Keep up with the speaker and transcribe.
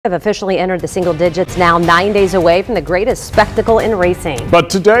Have officially entered the single digits, now 9 days away from the greatest spectacle in racing. But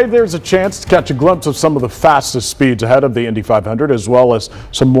today there's a chance to catch a glimpse of some of the fastest speeds ahead of the Indy 500, as well as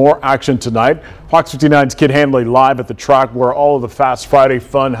some more action tonight. Fox 59's Kit Hanley live at the track where all of the Fast Friday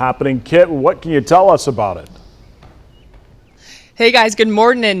fun happening. Kit, what can you tell us about it? Hey guys, good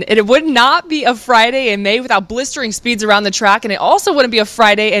morning. It would not be a Friday in May without blistering speeds around the track, and it also wouldn't be a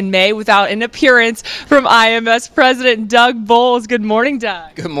Friday in May without an appearance from IMS President Doug Bowles. Good morning,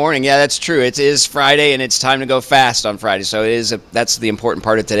 Doug. Good morning. Yeah, that's true. It is Friday, and it's time to go fast on Friday. So that's the important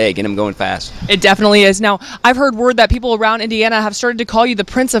part of today, get them going fast. It definitely is. Now, I've heard word that people around Indiana have started to call you the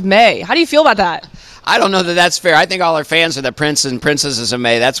Prince of May. How do you feel about that? I don't know that that's fair. I think all our fans are the prince and princesses of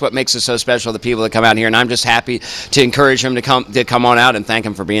May. That's what makes it so special, the people that come out here, and I'm just happy to encourage them to come on out and thank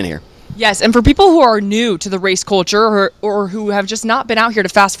them for being here. Yes, and for people who are new to the race culture or who have just not been out here to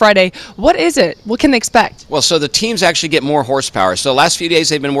Fast Friday, what is it? What can they expect? Well, so the teams actually get more horsepower. So the last few days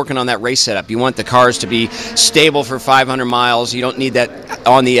they've been working on that race setup. You want the cars to be stable for 500 miles. You don't need that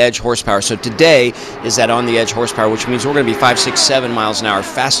on-the-edge horsepower. So today is that on-the-edge horsepower, which means we're going to be 5, 6, 7 miles an hour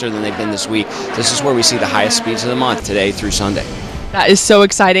faster than they've been this week. This is where we see the highest speeds of the month, today through Sunday. That is so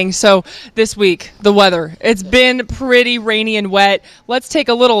exciting. So this week, the weather, it's been pretty rainy and wet. Let's take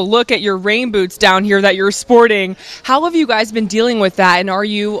a little look at your rain boots down here that you're sporting. How have you guys been dealing with that, and are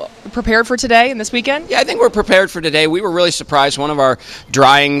you prepared for today and this weekend? Yeah, I think we're prepared for today. We were really surprised. One of our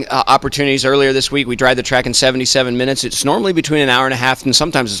drying opportunities earlier this week, we dried the track in 77 minutes. It's normally between an hour and a half and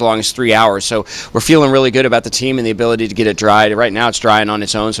sometimes as long as 3 hours. So we're feeling really good about the team and the ability to get it dried. Right now it's drying on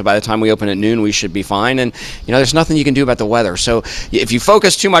its own, so by the time we open at noon, we should be fine. And, you know, there's nothing you can do about the weather. So if you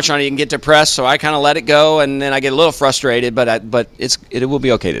focus too much on it, you can get depressed. So I kind of let it go, and then I get a little frustrated, but it will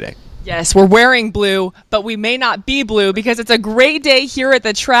be okay today. Yes, we're wearing blue, but we may not be blue because it's a great day here at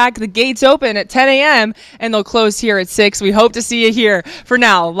the track. The gates open at 10 a.m. and they'll close here at 6. We hope to see you here. For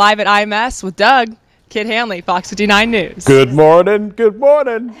now, live at IMS with Doug, Kit Hanley, Fox 59 News. Good morning. Good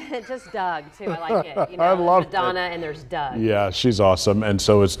morning. Just Doug, too. I like it. You know, I love Madonna, and there's Doug. Yeah, she's awesome, and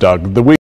so is Doug. The week